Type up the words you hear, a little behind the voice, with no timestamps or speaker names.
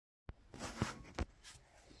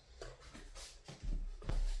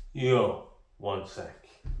Yo, one sec.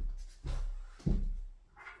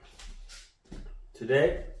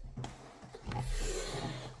 Today,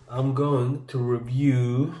 I'm going to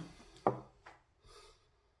review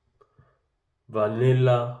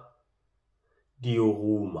vanilla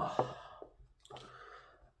diarama.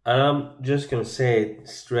 And I'm just gonna say it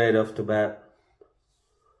straight off the bat.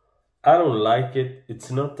 I don't like it.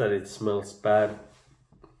 It's not that it smells bad,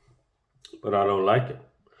 but I don't like it.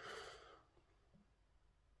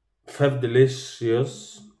 Fave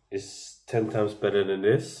Delicious is 10 times better than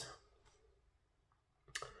this.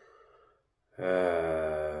 And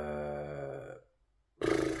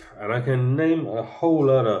I can name a whole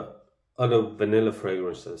lot of other vanilla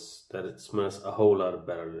fragrances that it smells a whole lot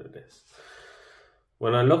better than this.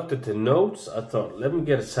 When I looked at the notes, I thought, let me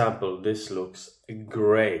get a sample. This looks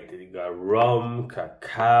great. It got rum,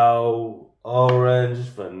 cacao, orange,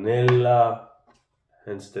 vanilla,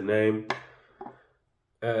 hence the name.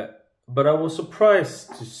 But I was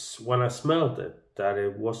surprised when I smelled it that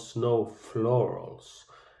it was no florals.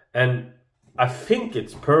 And I think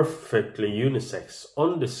it's perfectly unisex.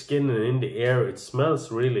 On the skin and in the air, it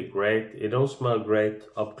smells really great. It don't smell great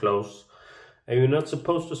up close. And you're not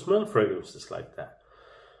supposed to smell fragrances like that.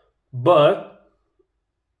 But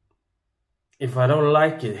if I don't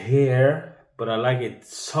like it here, but I like it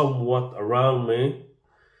somewhat around me,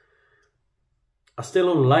 I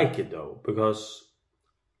still don't like it though, because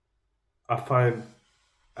I find,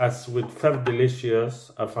 as with Fave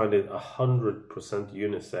Delicious, I find it 100%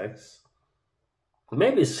 unisex.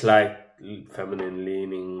 Maybe slightly feminine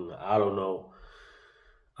leaning, I don't know.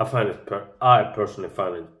 I personally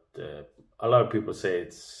find it, a lot of people say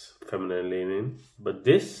it's feminine leaning, but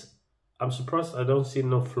this, I'm surprised I don't see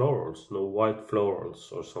no florals, no white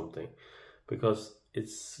florals or something, because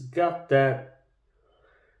it's got that,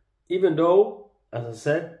 even though, as I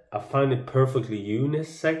said, I find it perfectly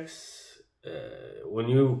unisex. When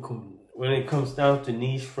it comes down to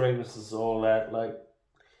niche fragrances, all that, like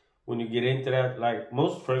when you get into that, like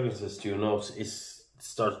most fragrances, you know,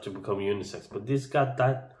 starts to become unisex, but this got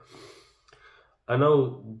that. I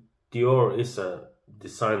know Dior is a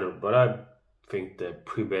designer, but I think the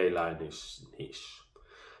Privé line is niche,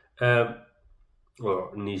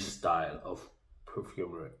 or niche style of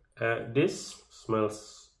perfumery. This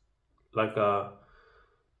smells like a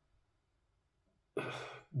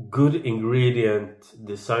good ingredient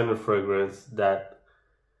designer fragrance that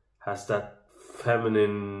has that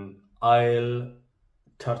feminine aisle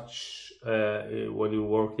touch when you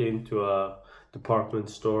walk into a department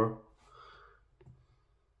store.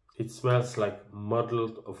 It smells like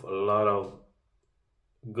muddled of a lot of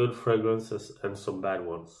good fragrances and some bad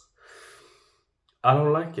ones. I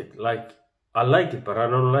don't like it. Like, I like it, but I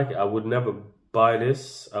don't like it. I would never buy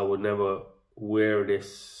this. I would never wear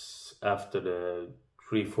this after the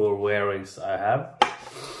 3-4 wearings I have.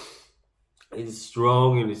 It's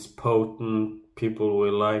strong and it's potent. People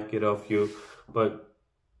will like it of you, but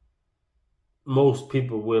most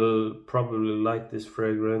people will probably like this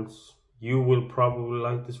fragrance. You will probably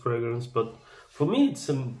like this fragrance, but for me it's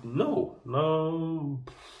a no.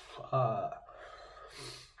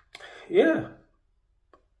 Yeah,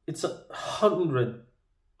 it's 100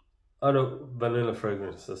 other vanilla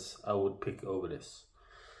fragrances I would pick over this.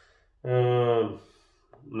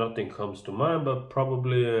 Nothing comes to mind, but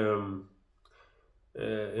probably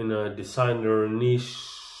in a designer niche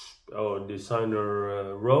or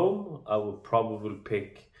designer realm, I would probably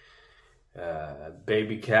pick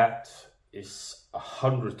Baby Cat. Is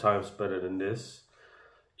 100 times better than this.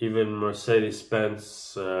 Even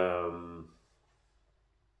Mercedes-Benz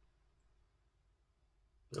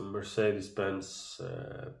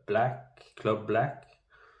Black, Club Black,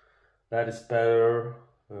 that is better.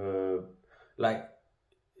 Like,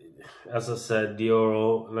 as I said,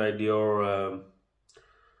 Dior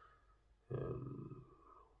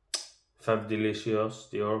Fave Delicious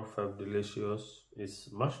is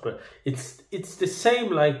much better. It's the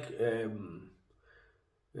same, like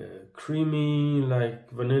creamy, like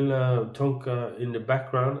vanilla tonka in the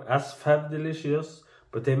background as Fave Delicious,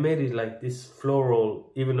 but they made it like this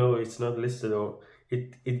floral, even though it's not listed, or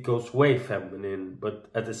it goes way feminine, but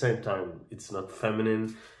at the same time it's not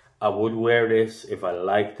feminine. I would wear this if I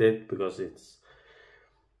liked it, because it's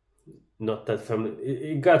not that feminine.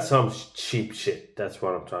 It got some cheap shit, that's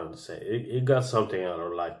what I'm trying to say. It got something I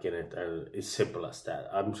don't like in it, and it's simple as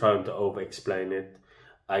that. I'm trying to over explain it.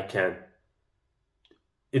 I can't.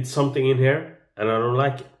 It's something in here and I don't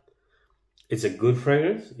like it. It's a good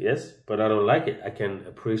fragrance, yes, but I don't like it. I can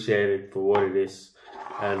appreciate it for what it is.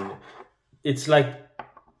 And it's like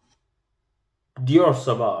Dior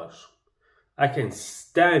Sauvage. I can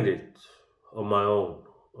stand it on my own.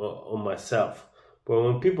 on myself. But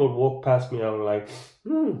when people walk past me, I'm like,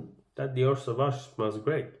 that Dior Sauvage smells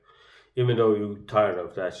great. Even though you're tired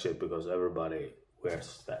of that shit because everybody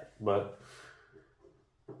wears that. But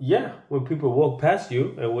yeah, when people walk past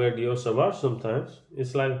you and wear Dior Sauvage sometimes,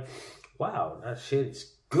 it's like, wow, that shit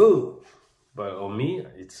is good. But on me,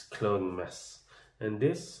 it's clothing mess. And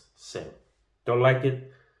this, same. Don't like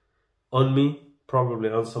it on me, probably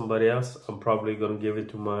on somebody else. I'm probably gonna give it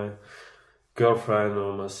to my girlfriend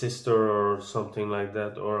or my sister or something like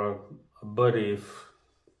that, or a buddy if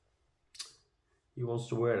he wants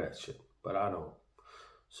to wear that shit. But I don't.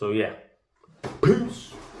 So yeah.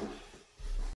 Peace.